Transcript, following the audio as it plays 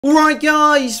Alright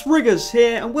guys, Riggers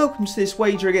here and welcome to this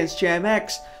wager against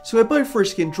JMX. So we're both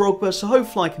risking Drogba, so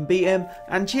hopefully I can beat him.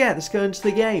 And yeah, let's go into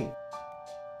the game.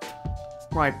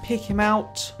 Right, pick him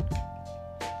out.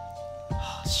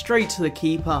 Straight to the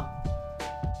keeper.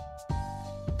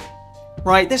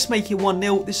 Right, let's make it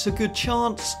 1-0. This is a good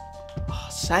chance.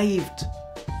 Saved.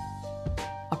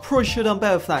 I probably should have done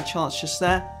better for that chance just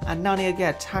there. And now I need to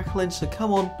get a tackle in, so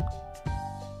come on.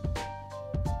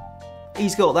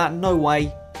 He's got that, no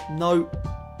way. No.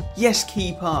 Yes,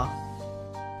 keeper.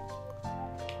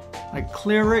 I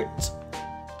clear it.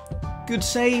 Good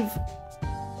save.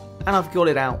 And I've got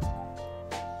it out.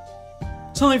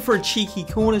 Time for a cheeky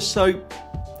corner, so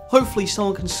hopefully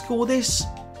someone can score this.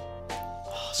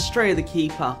 Straight at the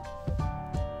keeper.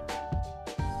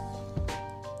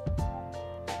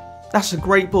 That's a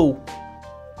great ball.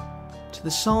 To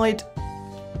the side.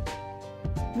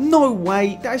 No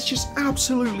way. That is just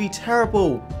absolutely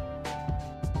terrible.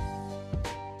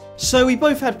 So we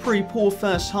both had pretty poor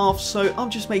first half, so I'm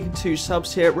just making two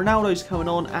subs here. Ronaldo's coming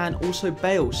on and also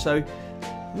Bale. So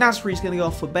Nasri's going to go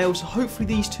off for Bale, so hopefully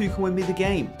these two can win me the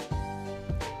game.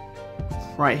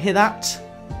 Right, hit that.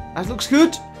 That looks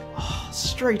good.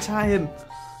 Straight at him.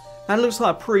 That looks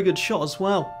like a pretty good shot as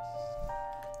well.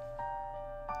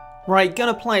 Right,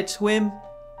 gonna play it to him.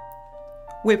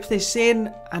 Whip this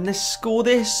in and let's score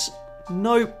this.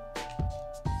 Nope.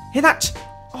 Hit that.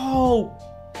 Oh.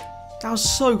 That was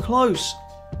so close.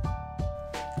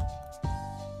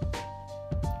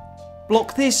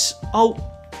 Block this. Oh,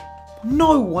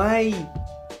 no way.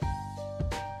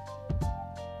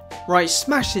 Right,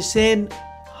 smash this in.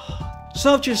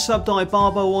 So I've just subbed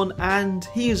Ibarbo on and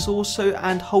he is also,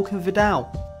 and Hulk and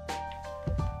Vidal.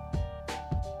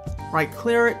 Right,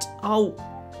 clear it. Oh.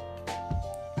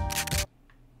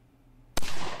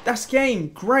 That's game.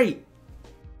 Great.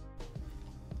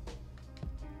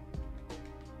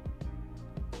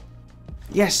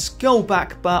 Yes, goal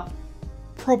back, but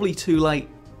probably too late.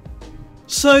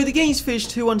 So the game's finished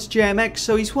 2-1 to JMX,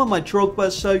 so he's won my Drogba,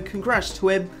 so congrats to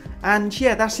him. And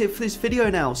yeah, that's it for this video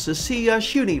now. So see you,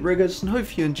 UniqueRiggers, and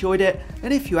hope you enjoyed it.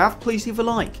 And if you have, please leave a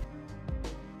like.